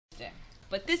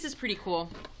but this is pretty cool.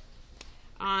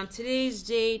 Today's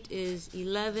date is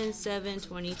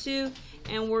 11/7/22,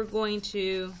 and we're going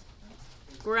to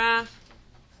graph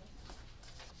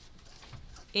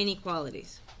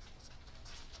inequalities.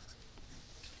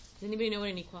 Does anybody know what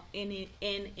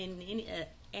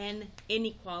an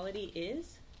inequality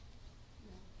is?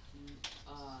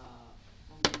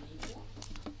 Unequal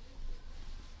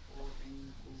or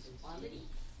inequality.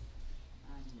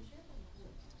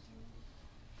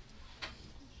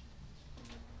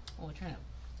 Well, we're trying to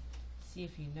see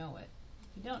if you know it.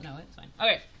 If you don't know it, it's fine.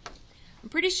 Okay. I'm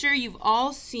pretty sure you've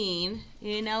all seen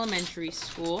in elementary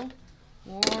school,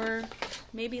 or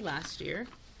maybe last year,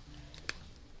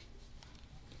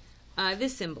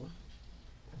 this symbol.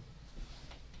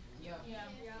 Yeah.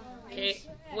 Okay.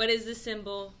 What does this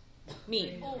symbol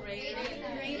mean?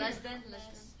 Less than.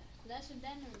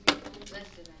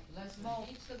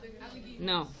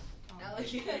 No.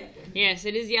 Yes,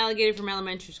 it is the alligator from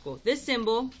elementary school. This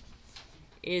symbol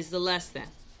is the less than.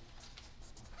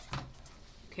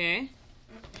 Okay?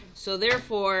 So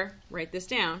therefore, write this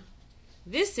down.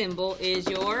 This symbol is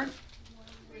your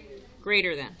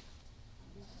greater than.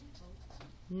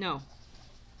 No.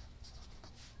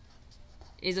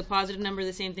 Is a positive number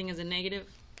the same thing as a negative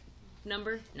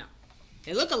number? No.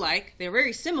 They look alike. They're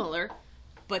very similar,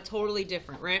 but totally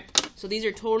different, right? So these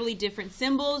are totally different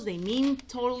symbols. They mean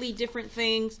totally different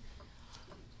things.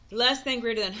 Less than,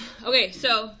 greater than. Okay,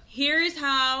 so here's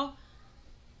how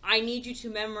I need you to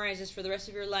memorize this for the rest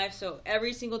of your life. So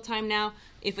every single time now,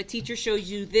 if a teacher shows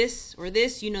you this or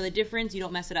this, you know the difference. You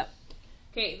don't mess it up.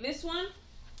 Okay, this one,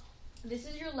 this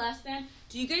is your less than.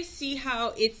 Do you guys see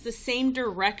how it's the same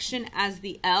direction as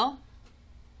the L?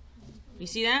 You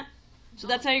see that? So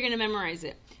that's how you're going to memorize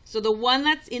it. So the one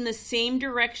that's in the same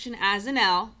direction as an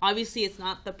L, obviously it's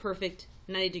not the perfect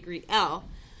 90-degree L,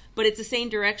 but it's the same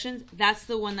direction. That's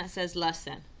the one that says less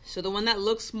than. So the one that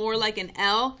looks more like an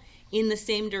L in the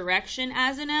same direction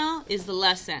as an L is the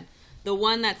less than. The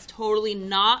one that's totally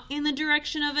not in the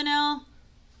direction of an L,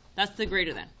 that's the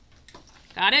greater than.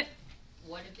 Got it?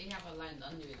 What if they have a line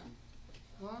under them?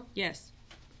 Huh? Yes.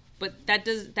 But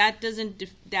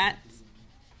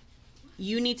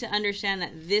you need to understand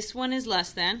that this one is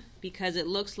less than because it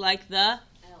looks like the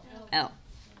L.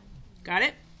 Got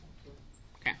it?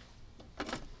 Okay.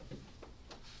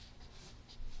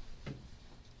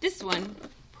 This one,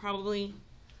 probably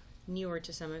newer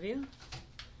to some of you.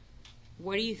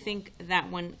 What do you think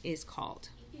that one is called?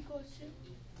 Equals to.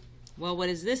 Well, what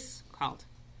is this called?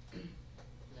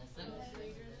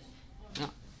 No.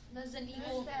 Less than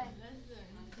equal.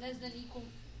 Less than equal.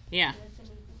 Yeah.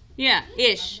 Yeah,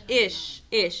 ish.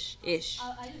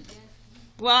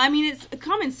 Well, I mean, it's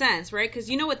common sense, right? Because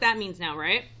you know what that means now,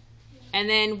 right? And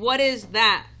then what does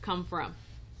that come from?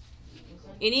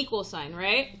 An equal sign,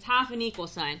 right? It's half an equal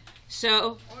sign.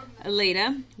 So,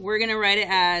 later, we're going to write it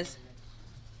as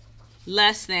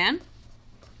less than,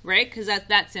 right? Because that's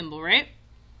that symbol, right?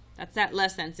 That's that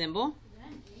less than symbol.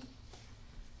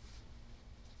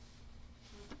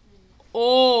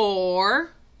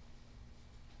 Or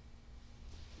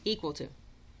equal to.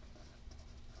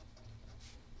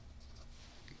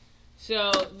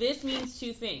 So this means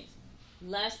two things.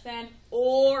 Less than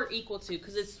or equal to,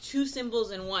 because it's two symbols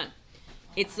in one.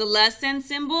 It's the less than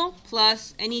symbol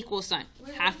plus an equal sign.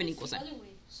 Half an equal sign.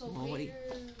 So greater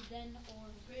than or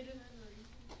greater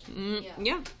than or equal.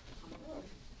 Yeah.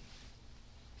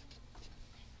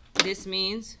 This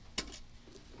means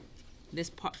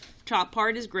this top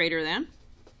part is greater than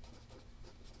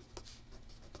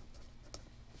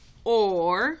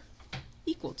or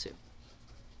equal to.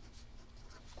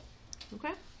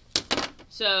 Okay?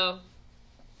 So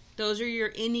those are your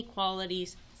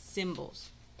inequalities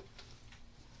symbols.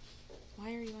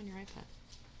 Why are you on your iPad?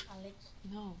 Alex.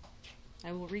 No.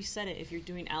 I will reset it if you're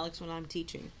doing Alex when I'm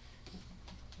teaching.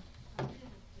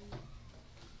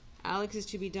 Alex is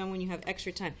to be done when you have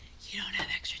extra time. You don't have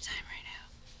extra time right now.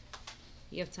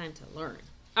 You have time to learn.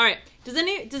 All right. Does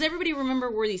everybody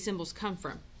remember where these symbols come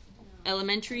from?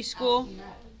 Elementary school?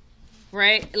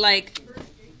 Right? Like,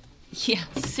 yeah,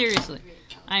 seriously.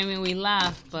 I mean, we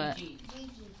laugh, but...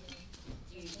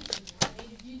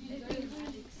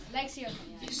 Lexia.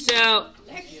 So...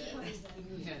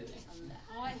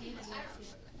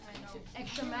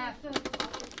 Extra math.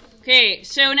 Okay,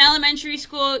 so in elementary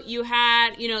school, you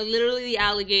had, literally the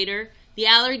alligator. The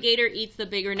alligator eats the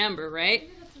bigger number, right?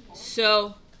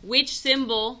 So, which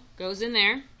symbol goes in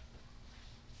there?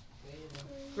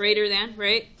 Greater than,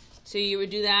 right? So you would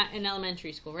do that in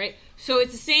elementary school, right? So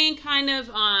it's the same kind of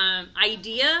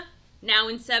idea now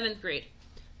in 7th grade.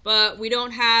 But we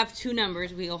don't have two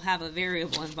numbers. We'll have a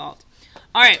variable involved.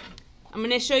 All right, I'm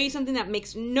going to show you something that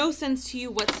makes no sense to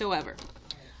you whatsoever.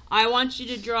 I want you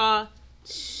to draw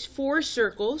 4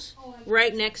 circles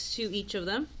right next to each of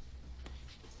them.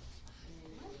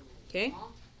 Okay?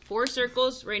 4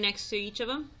 circles right next to each of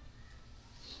them.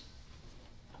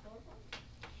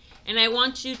 And I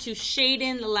want you to shade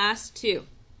in the last 2.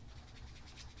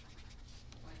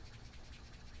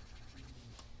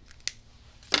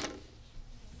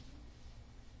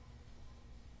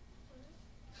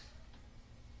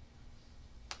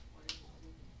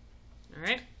 All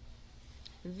right?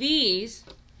 These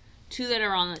 2 that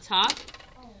are on the top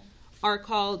are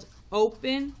called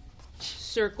open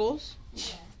circles.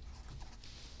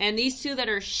 And these 2 that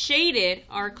are shaded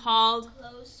are called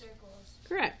Closed circles.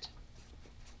 correct.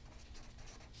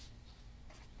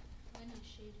 Why not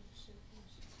shaded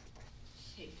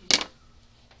circles?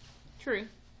 True.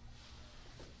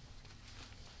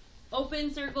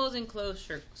 Open circles and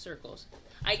closed circles.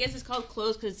 I guess it's called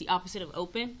closed because it's the opposite of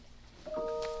open.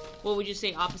 What would you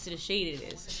say opposite of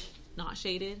shaded is? Not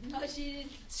shaded? Not shaded.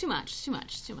 It's too much, it's too much,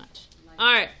 it's too much.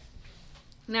 All right.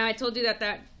 Now, I told you that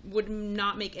that would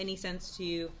not make any sense to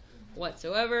you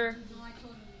whatsoever. No, I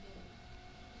totally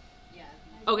did.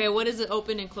 Yeah. Okay, what does an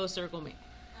open and closed circle mean?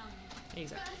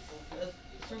 Exactly.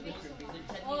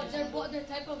 Oh, they're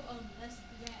type of less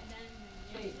than.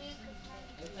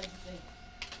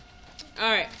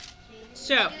 All right.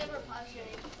 So,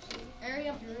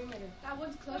 Area perimeter. That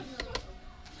one's closed.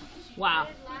 wow.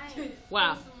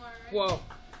 Wow. Whoa.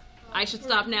 I should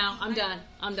stop now. I'm done.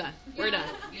 I'm done. We're done.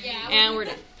 Yeah. And we're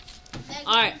done.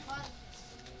 All right.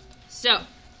 So,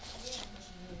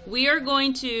 we are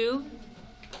going to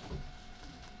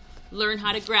learn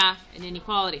how to graph an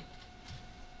inequality.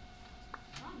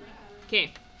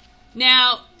 Okay.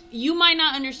 Now, you might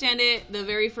not understand it the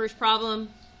very first problem,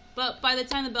 but by the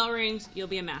time the bell rings, you'll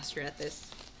be a master at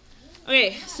this.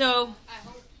 Okay, so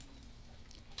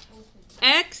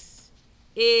x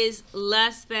is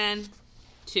less than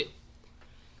 2.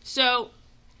 So,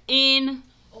 in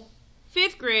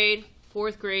 5th grade,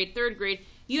 4th grade, 3rd grade,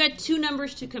 you had 2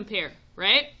 numbers to compare,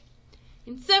 right?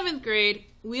 In 7th grade,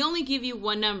 we only give you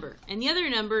 1 number, and the other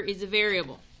number is a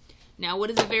variable. Now, what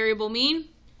does a variable mean?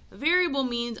 A variable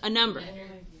means a number.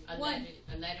 A letter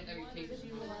that replaces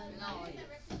one.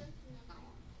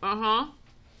 Uh-huh.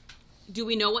 Do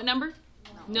we know what number?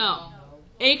 No.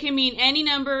 It can mean any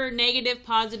number, negative,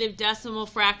 positive, decimal,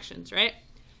 fractions, right?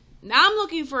 Now I'm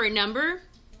looking for a number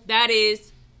that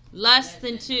is less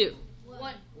than 2.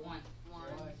 1 or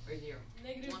 0.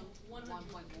 Negative 1.1.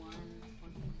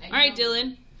 All right,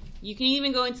 Dylan. You can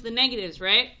even go into the negatives,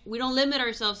 right? We don't limit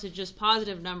ourselves to just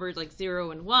positive numbers like 0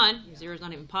 and 1. 0 is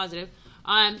not even positive.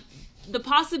 The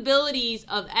possibilities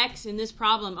of x in this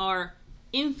problem are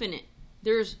infinite.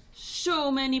 There's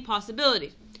so many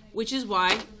possibilities, which is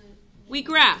why we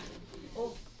graph.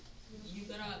 You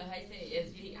gotta, I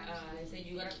say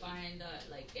you gotta find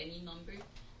like any number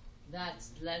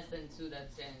that's less than 2.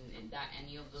 That's and that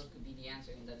any of those could be the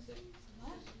answer, and that's it.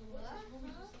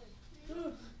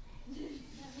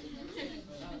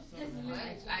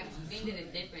 I think that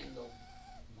it's different though.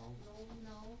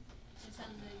 No. It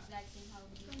sounds the exact same how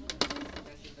we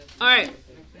All right.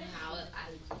 How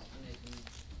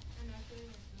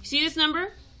See this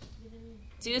number?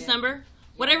 See this number?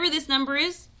 Whatever this number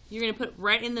is, you're going to put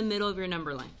right in the middle of your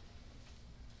number line.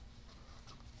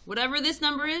 Whatever this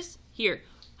number is, here.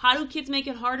 How do kids make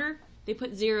it harder? They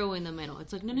put 0 in the middle.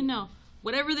 It's like, no.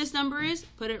 Whatever this number is,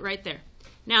 put it right there.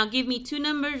 Now, give me 2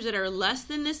 numbers that are less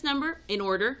than this number in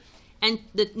order, and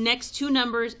the next 2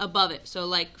 numbers above it. So,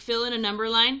 like, fill in a number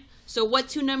line. So, what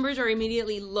 2 numbers are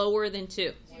immediately lower than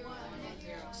 2? 0.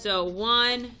 So,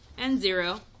 1 and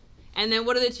 0. And then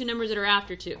what are the 2 numbers that are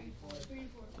after 2? 3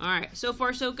 and 4. All right. So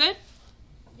far, so good?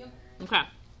 Yep. Okay.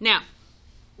 Now,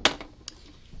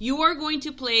 you are going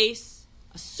to place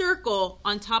a circle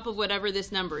on top of whatever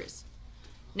this number is.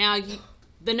 Now,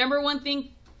 the number one thing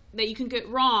that you can get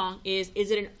wrong is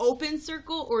it an open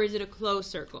circle or is it a closed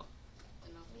circle?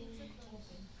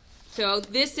 So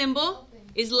this symbol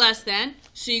is less than.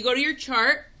 So you go to your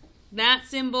chart. That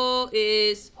symbol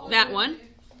is that one.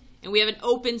 And we have an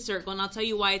open circle, and I'll tell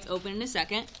you why it's open in a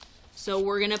second. So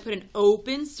we're going to put an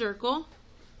open circle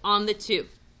on the 2.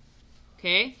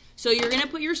 Okay? So you're going to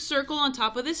put your circle on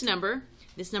top of this number.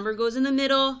 This number goes in the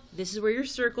middle. This is where your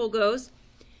circle goes.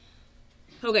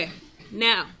 Okay.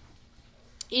 Now,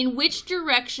 in which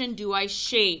direction do I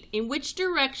shade? In which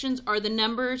directions are the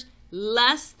numbers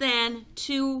less than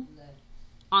 2?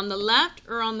 On the left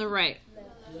or on the right?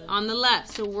 On the left.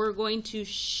 So we're going to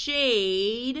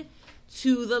shade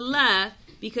to the left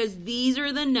because these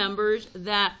are the numbers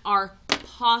that are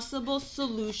possible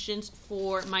solutions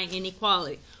for my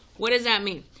inequality. What does that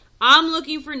mean? I'm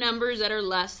looking for numbers that are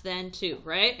less than 2,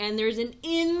 right? And there's an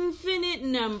infinite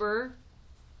number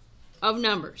of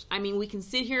numbers. I mean, we can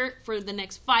sit here for the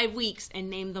next 5 weeks and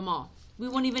name them all. We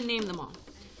won't even name them all.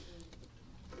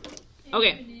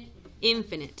 Okay,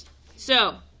 infinite.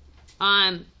 So,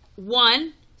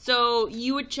 1. So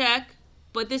you would check,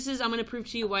 but this is, I'm going to prove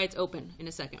to you why it's open in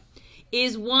a second.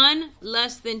 Is 1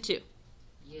 less than 2?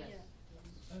 Yes.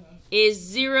 Is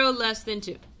 0 less than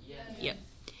 2? Yes. Yep.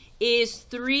 Is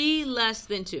 3 less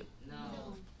than 2? No.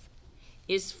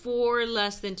 Is 4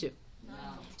 less than 2? No.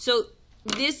 So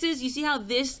this is, you see how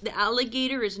the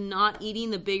alligator is not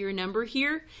eating the bigger number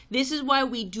here? This is why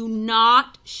we do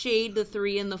not shade the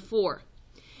 3 and the 4.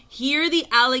 Here the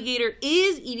alligator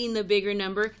is eating the bigger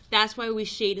number. That's why we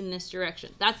shade in this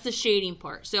direction. That's the shading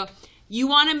part. So you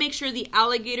want to make sure the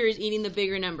alligator is eating the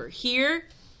bigger number. Here,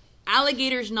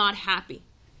 alligator's not happy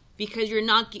because you're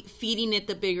not feeding it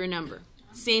the bigger number.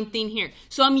 Same thing here.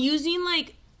 So I'm using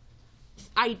like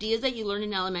ideas that you learn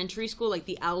in elementary school, like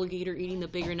the alligator eating the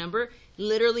bigger number,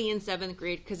 literally in 7th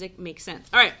grade because it makes sense.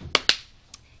 All right,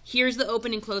 here's the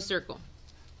open and closed circle.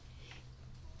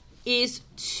 Is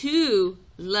 2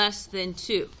 less than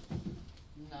 2?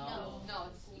 No.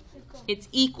 It's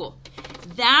equal.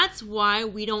 That's why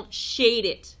we don't shade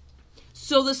it.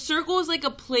 So the circle is like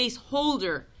a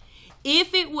placeholder.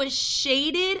 If it was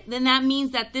shaded, then that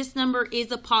means that this number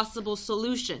is a possible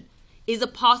solution, is a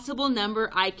possible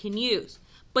number I can use.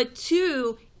 But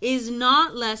 2 is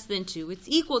not less than 2. It's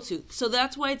equal to. So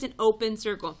that's why it's an open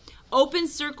circle. Open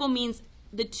circle means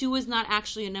the 2 is not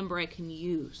actually a number I can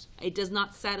use. It does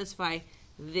not satisfy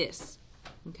this.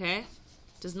 Okay?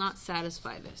 Does not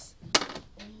satisfy this.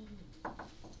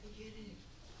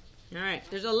 All right.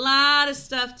 There's a lot of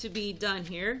stuff to be done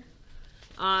here.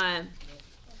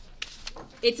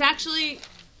 It's actually,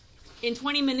 in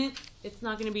 20 minutes, it's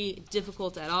not going to be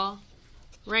difficult at all.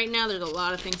 Right now, there's a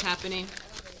lot of things happening.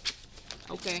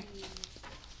 Okay.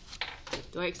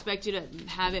 Do I expect you to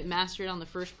have it mastered on the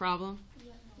first problem?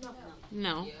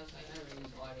 No. Yes, I already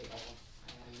got it all.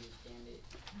 I understand it.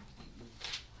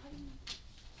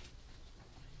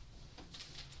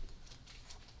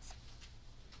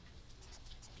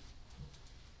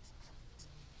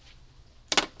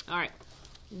 All right.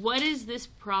 What does this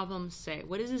problem say?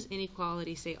 What does this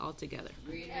inequality say altogether?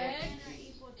 Greater X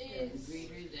is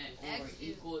greater than or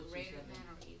equal to 7.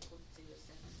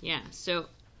 Yeah, so,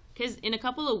 because in a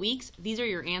couple of weeks, these are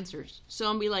your answers. So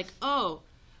I'll be like, oh,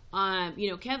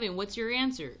 Kevin, what's your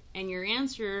answer? And your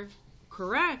answer,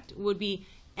 correct, would be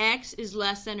X is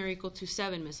less than or equal to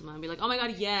 7, Miss Amanda. I'll be like, oh my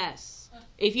God, yes.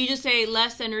 If you just say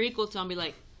less than or equal to, I'll be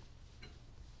like,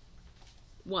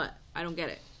 what? I don't get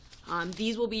it.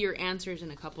 These will be your answers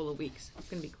in a couple of weeks. It's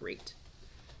going to be great.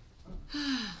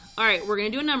 All right, we're going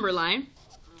to do a number line.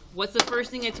 What's the first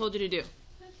thing I told you to do?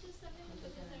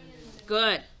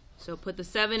 Good. So put the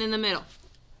 7 in the middle.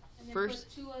 And then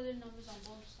First, put 2 other numbers on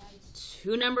both sides.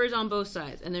 2 numbers on both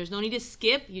sides. And there's no need to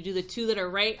skip. You do the 2 that are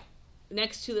right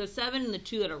next to the 7 and the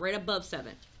 2 that are right above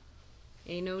 7.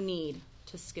 Ain't no need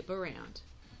to skip around.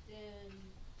 Then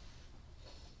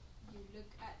you look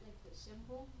at like the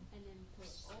symbol and then put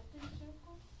open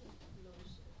circle or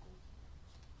closed circle.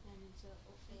 And it's a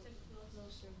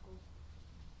closed circle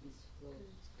It's because close.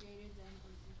 it's greater than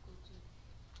or equal to.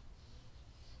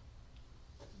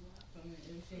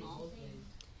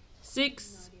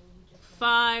 6,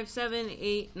 5, 7,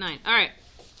 8, 9. All right.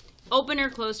 Open or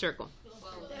closed circle?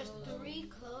 There's 3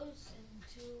 closed and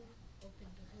 2 open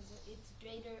because it's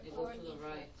greater It or goes to the equal.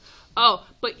 right. Oh,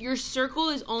 but your circle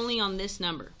is only on this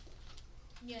number.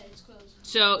 Yeah, it's closed.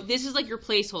 So this is like your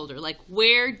placeholder. Like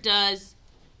where do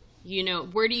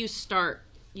you start?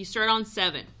 You start on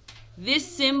 7. This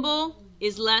symbol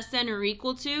is less than or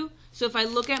equal to. So if I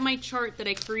look at my chart that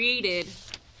I created,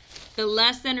 the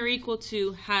less than or equal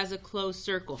to has a closed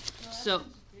circle. So,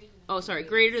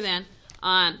 greater than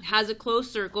has a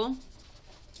closed circle.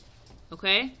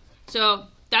 Okay? So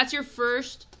that's your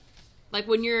first, like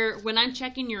when I'm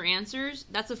checking your answers,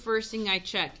 that's the first thing I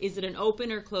check. Is it an open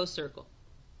or closed circle?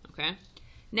 Okay?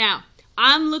 Now,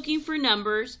 I'm looking for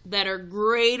numbers that are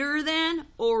greater than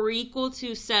or equal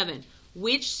to 7.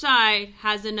 Which side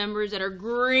has the numbers that are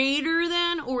greater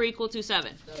than or equal to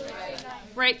 7? The right side.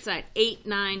 Right side, 8,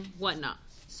 9, whatnot.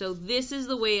 So this is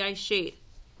the way I shade.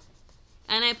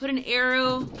 And I put an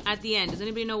arrow at the end. Does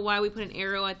anybody know why we put an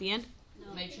arrow at the end?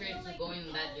 Make sure it's going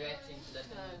in that direction so that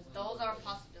Those are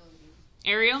possibilities.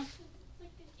 Ariel? It's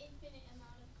like an infinite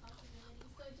amount of possibilities,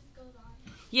 so it just goes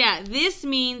on. Yeah, this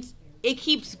means it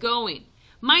keeps going.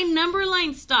 My number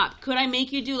line stopped. Could I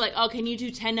make you do like, oh, can you do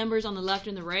 10 numbers on the left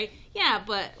and the right? Yeah,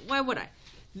 but why would I?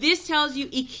 This tells you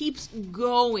it keeps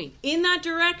going in that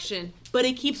direction, but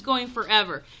it keeps going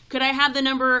forever. Could I have the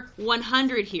number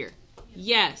 100 here?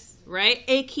 Yes, right?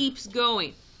 It keeps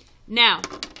going. Now,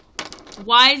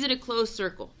 why is it a closed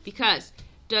circle? Because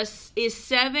is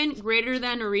 7 greater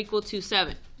than or equal to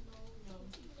 7?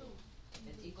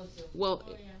 It's equal to. Well,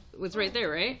 it's right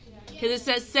there, right? Because it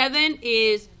says 7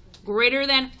 is greater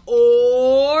than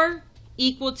or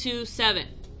equal to 7.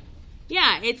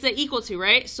 Yeah, it's the equal to,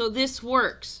 right? So this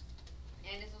works.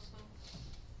 And it's also.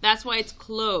 That's why it's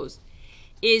closed.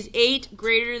 Is 8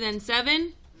 greater than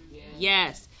 7? Yeah.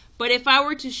 Yes. But if I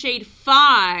were to shade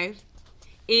 5,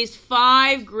 is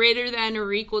 5 greater than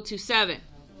or equal to 7?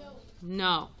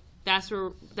 No. That's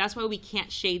why we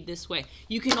can't shade this way.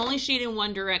 You can only shade in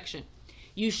one direction.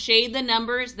 You shade the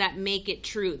numbers that make it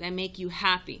true, that make you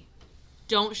happy.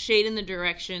 Don't shade in the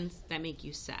directions that make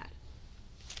you sad.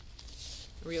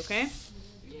 Are we okay?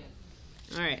 Yeah.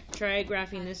 All right. Try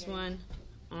graphing this one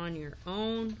on your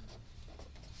own.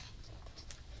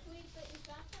 Wait, but is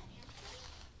that the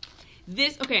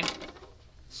answer? This, okay.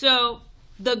 So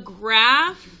the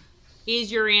graph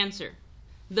is your answer.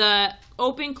 The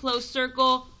open, closed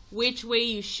circle, which way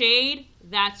you shade,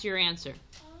 that's your answer.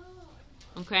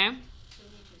 Oh. Okay? So we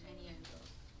can choose any of those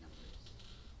numbers.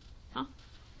 Huh?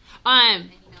 Any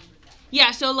number that. Yeah,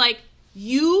 so like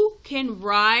you can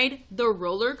ride the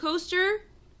roller coaster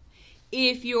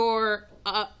if you're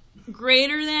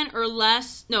greater than or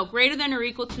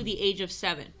equal to the age of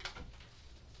 7.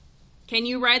 Can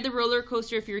you ride the roller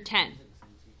coaster if you're 10?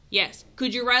 Yes.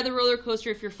 Could you ride the roller coaster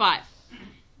if you're 5?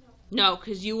 No,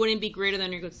 because you wouldn't be greater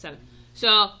than or equal to 7.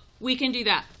 So we can do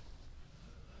that.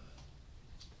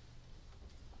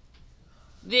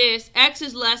 This x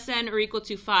is less than or equal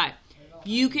to 5.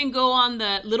 You can go on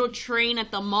the little train at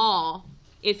the mall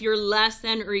if you're less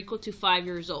than or equal to 5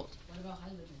 years old. What about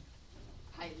height limit?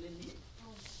 Height limit.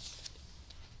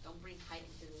 Don't bring height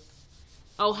into this.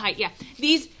 Oh, height, yeah.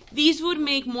 These would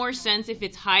make more sense if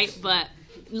it's height, but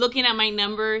looking at my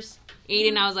numbers,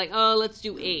 Aiden, I was like, oh, let's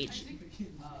do age.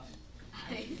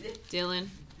 Dylan.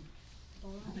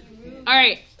 All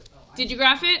right. Did you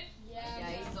graph it? Yeah,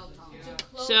 he's so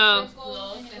tall. So,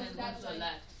 Close and then go to the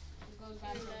left.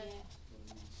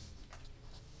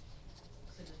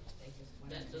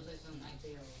 That looks like some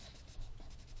idea.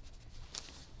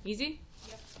 easy?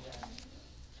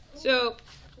 So,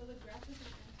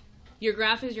 your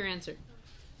graph is your answer.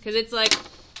 Because it's like,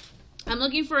 I'm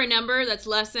looking for a number that's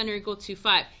less than or equal to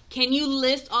 5. Can you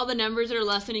list all the numbers that are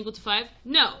less than or equal to 5?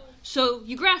 No. So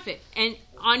you graph it. And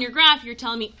on your graph, you're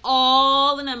telling me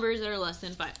all the numbers that are less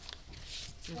than 5.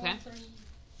 Okay?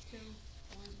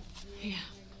 Yeah.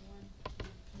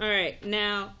 All right.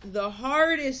 Now, the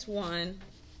hardest one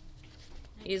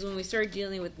is when we start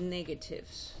dealing with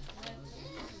negatives.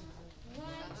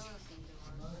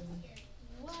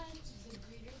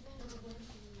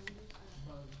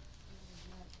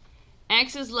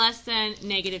 X is less than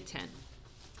negative 10.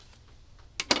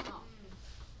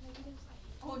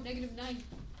 Oh, negative 9.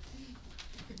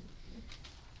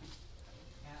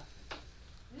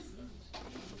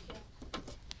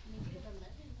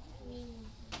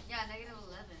 Yeah, negative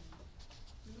 11.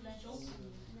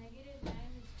 Negative 9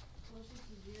 is closer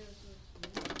to 0, so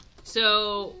it's 1.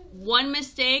 So, one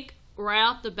mistake right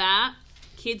off the bat,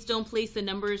 kids don't place the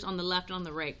numbers on the left and on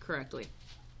the right correctly.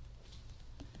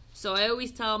 So I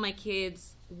always tell my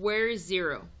kids, where is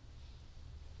 0?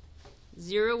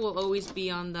 0 will always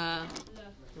be on the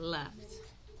left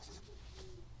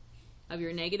of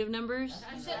your negative numbers.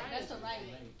 That's the right.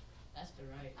 That's the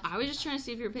right. I was just trying to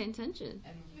see if you're paying attention.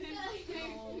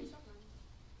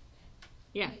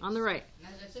 Yeah, on the right.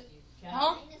 That's it.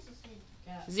 Huh?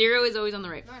 0 is always on the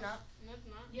right. No, not. No, it's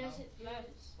not. Yes, it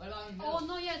is. What about in the Oh, middle?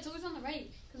 no, yeah, it's always on the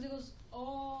right. Because it goes,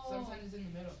 oh. Sometimes it's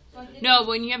in the middle. No,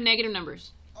 when you have negative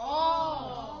numbers.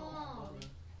 Oh.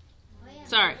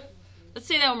 Sorry. Let's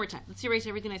say that one more time. Let's erase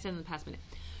everything I said in the past minute.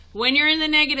 When you're in the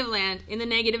negative land, in the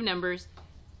negative numbers,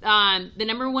 the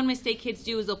number one mistake kids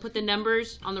do is they'll put the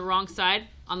numbers on the wrong side,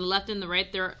 on the left and the right.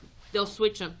 They'll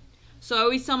switch them. So I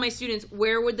always tell my students,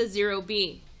 where would the 0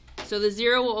 be? So the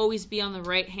 0 will always be on the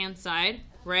right-hand side,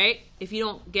 right? If you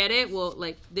don't get it, well,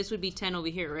 like this would be 10 over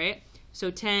here, right?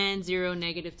 So 10, 0,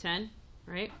 negative 10,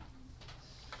 right?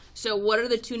 So what are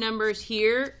the two numbers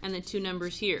here and the two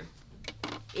numbers here?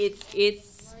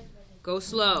 It's go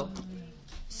slow.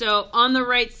 So on the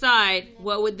right side,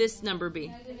 what would this number be?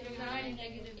 Negative 9,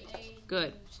 negative 8.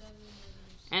 Good.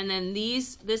 And then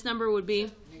this number would be?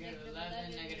 Negative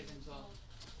 11, negative 12.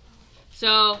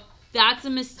 So that's a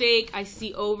mistake I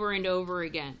see over and over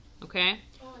again, okay?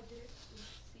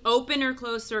 Open or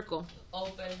closed circle?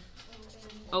 Open.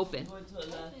 Open. Go to the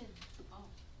left.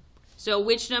 So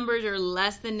which numbers are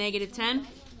less than negative 10?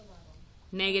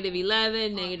 Negative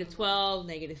 11, negative 12,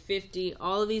 negative 50.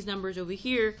 All of these numbers over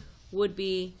here would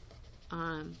be, They're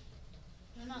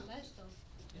not less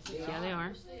though. yeah, they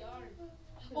are.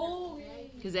 Oh,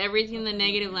 Because everything in the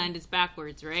negative land is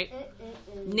backwards, right?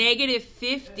 Negative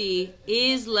 50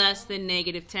 is less than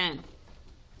negative 10.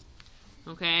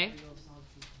 Okay?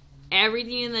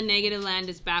 Everything in the negative land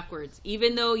is backwards.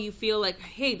 Even though you feel like,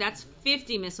 hey, that's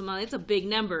 50, Miss Amala. It's a big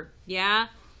number. Yeah?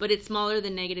 But it's smaller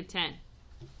than negative 10.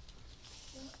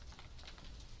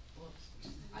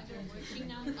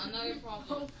 Another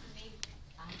problem.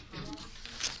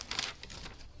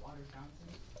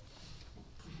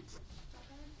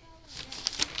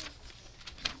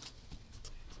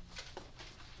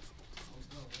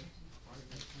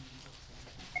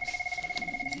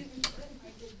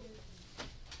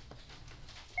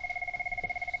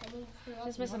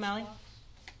 This is Miss O'Malley.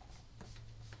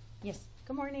 Yes.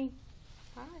 Good morning.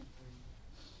 Hi.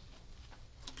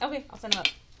 Okay, I'll send them up.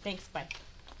 Thanks. Bye.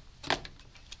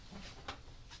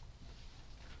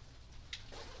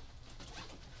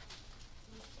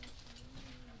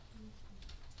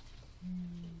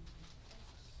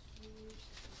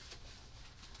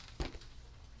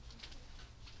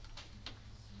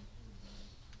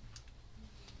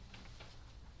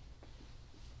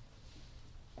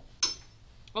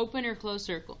 Open or closed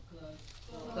circle?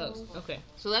 Closed. Okay.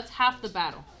 So that's half the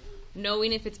battle.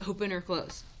 Knowing if it's open or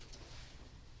closed.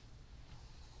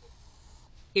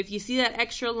 If you see that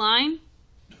extra line,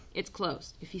 it's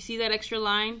closed. If you see that extra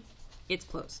line, it's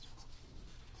closed.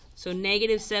 So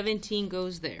negative 17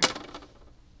 goes there.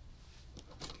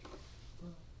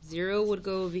 0 would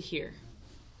go over here.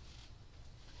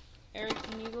 Eric,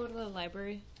 can you go to the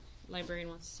library? Librarian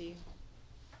wants to see you.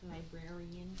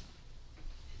 Librarian.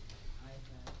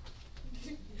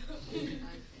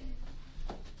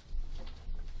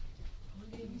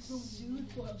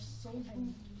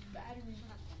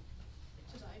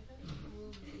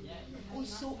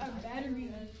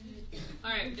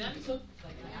 Alright, done?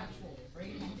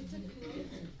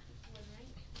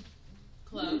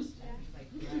 Closed.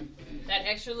 That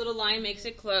extra little line makes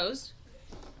it closed.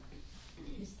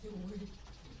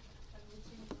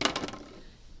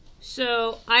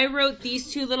 So I wrote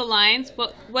these two little lines.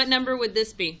 What number would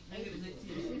this be?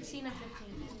 16 and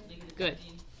 15. Good.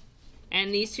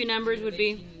 And these two numbers would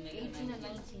be? 18 and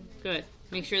 19. Good.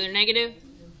 Make sure they're negative.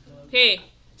 Okay.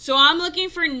 So I'm looking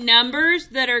for numbers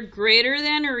that are greater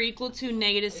than or equal to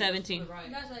negative 17.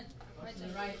 That's like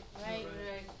right.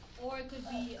 Or it could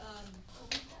be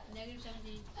negative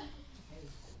 17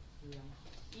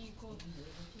 equal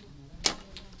to.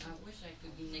 I wish I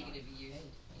could be negative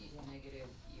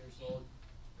years old.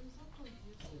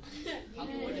 How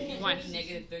could it be Why?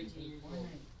 negative 13 years old?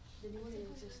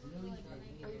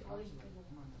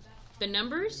 The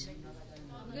numbers?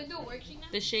 We're gonna do a worksheet now.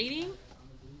 The shading?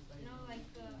 No,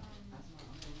 like the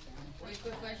Wait,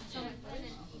 quick question.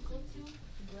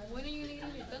 when are you gonna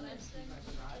get your thumbs? When are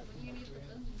you gonna get the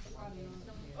thumbs?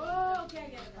 Oh, okay, I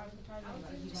get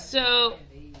it. So,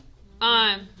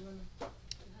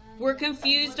 we're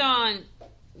confused on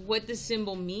what the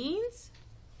symbol means.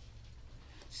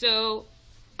 So,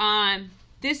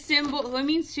 this symbol, it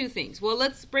means two things. Well,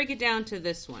 let's break it down to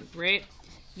this one, right?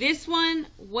 This one,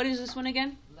 what is this one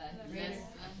again?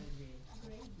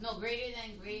 No, greater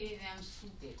than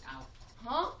stupid. Out.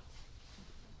 Huh?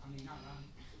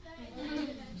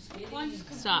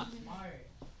 Stop.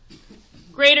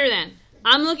 Greater than.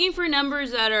 I'm looking for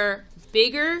numbers that are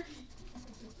bigger,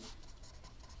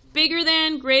 greater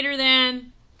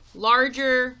than,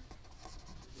 larger.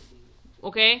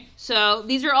 Okay? So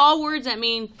these are all words that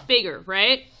mean bigger,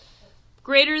 right?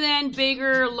 Greater than,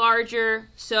 bigger, larger.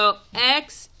 So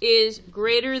x is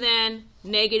greater than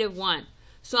negative 1.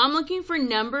 So I'm looking for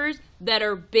numbers that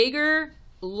are bigger,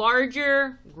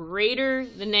 larger, greater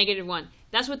than negative 1.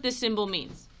 That's what this symbol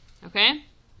means. Okay?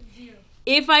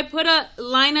 If I put a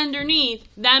line underneath,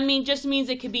 that just means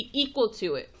it could be equal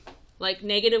to it. Like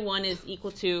negative 1 is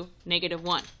equal to negative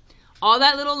 1. All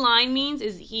that little line means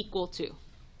is equal to.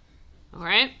 All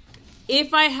right?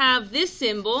 If I have this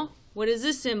symbol, what does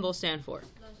this symbol stand for?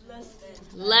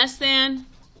 Less than,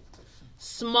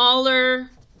 smaller.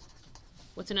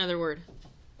 What's another word?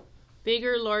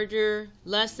 Bigger, larger,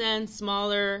 less than,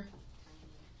 smaller,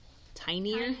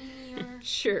 tinier.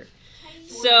 Sure.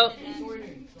 So,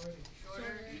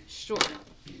 shorter.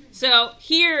 So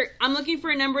here, I'm looking for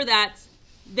a number that's,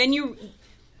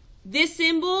 this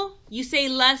symbol, you say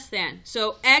less than.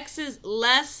 So x is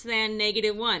less than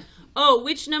negative 1. Oh,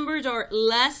 which numbers are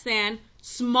less than,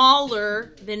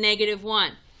 smaller than negative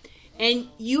 1? And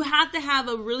you have to have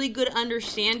a really good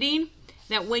understanding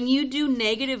that when you do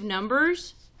negative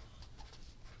numbers,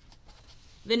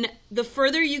 the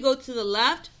further you go to the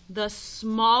left, the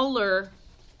smaller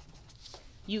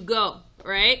you go,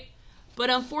 right? But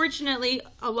unfortunately,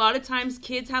 a lot of times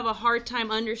kids have a hard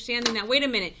time understanding that. Wait a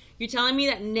minute, you're telling me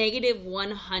that negative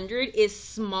 100 is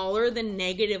smaller than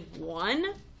negative 1?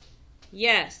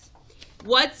 Yes.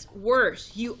 What's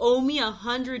worse? You owe me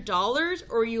 $100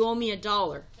 or you owe me $1?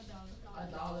 $1.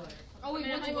 Oh, wait,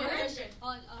 what's worse?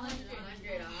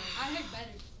 100. I heard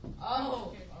better.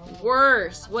 Oh.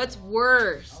 Worse. What's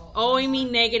worse? Owing me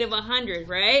negative 100,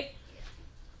 right?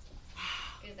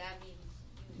 Because that means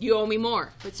You owe me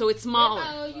more. But so it's What smaller. if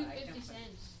I owe you 50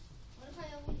 cents? What if I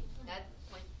owe you? that's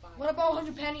 0.5. What about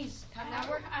 100 pennies? Can that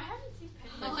work? I haven't seen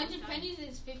pennies. 100 pennies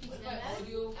is 50 cents.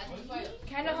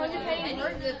 Can 100 pennies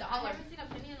work? I haven't seen a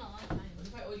penny in a long time.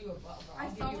 I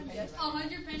saw one yesterday.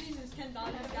 100 pennies is $10,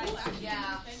 guys.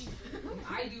 Yeah.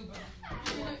 I do,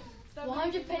 but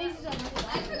 100 pennies is I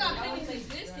 100. forgot pennies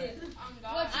existed.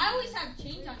 I always have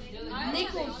change on me.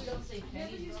 Nickels.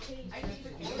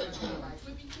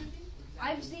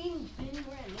 I've seen pennies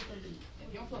more than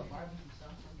nickels.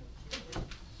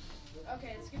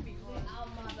 okay, it's gonna be cool.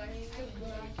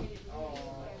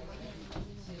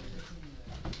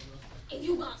 If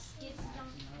you got skits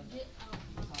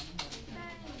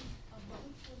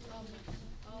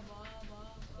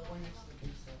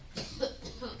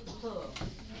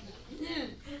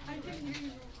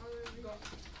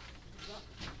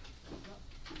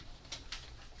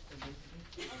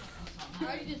I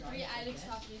already did 3 Alex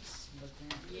topics.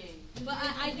 But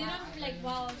I did them like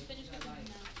while I was finished with them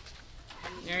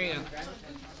now. There you go.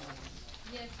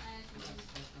 Yes, I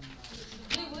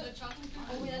actually. Wait, what?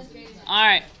 Oh, wait, that's great. All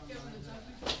right.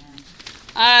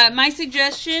 My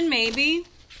suggestion maybe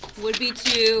would be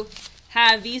to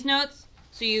have these notes.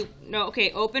 So you know,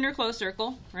 okay, open or close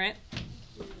circle, right?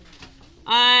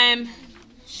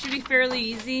 Should be fairly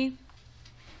easy.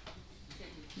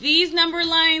 These number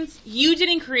lines, you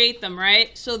didn't create them,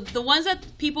 right? So the ones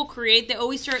that people create, they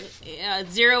always start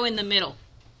 0 in the middle.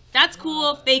 That's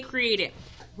cool if they create it.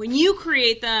 When you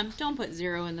create them, don't put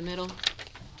 0 in the middle.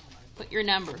 Put your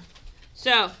number.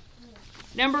 So,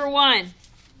 number 1,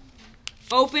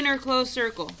 open or close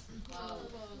circle?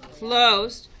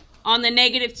 Closed on the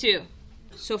 -2.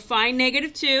 So find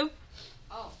 -2,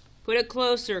 put a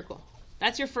closed circle.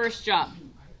 That's your first job.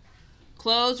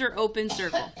 Close or open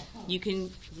circle. You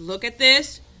can look at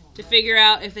this to figure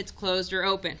out if it's closed or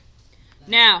open.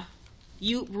 Now,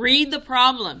 you read the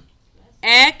problem.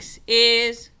 X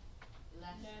is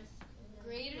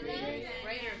Greater than?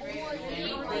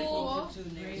 Equal to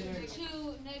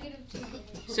 -2.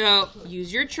 So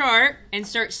use your chart and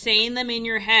start saying them in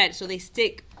your head so they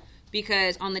stick.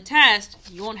 Because on the test,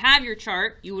 you won't have your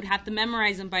chart. You would have to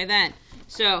memorize them by then.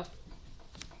 So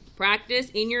practice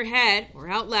in your head or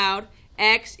out loud.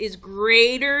 X is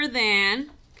greater than,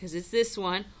 because it's this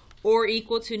one, or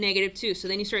equal to -2. So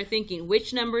then you start thinking,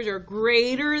 which numbers are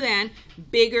greater than,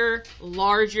 bigger,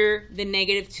 larger than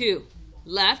 -2?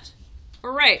 Left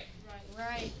or right?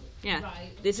 Right. Yeah.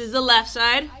 This is the left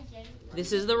side.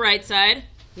 This is the right side.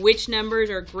 Which numbers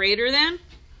are greater than?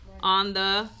 On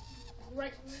the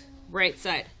right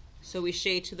side. So we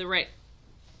shade to the right.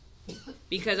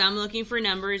 Because I'm looking for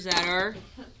numbers that are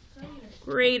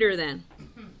greater than.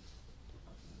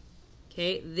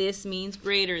 Okay, this means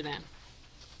greater than.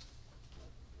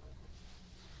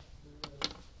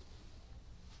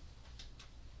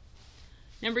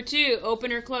 Number 2,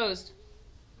 open or closed?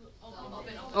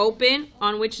 Open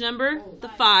on which number? The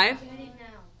 5.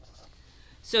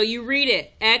 So you read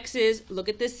it. X is, look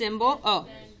at this symbol. Oh,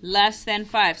 less than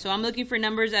 5. So I'm looking for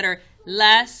numbers that are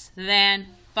less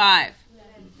than 5.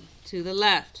 To the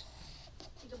left.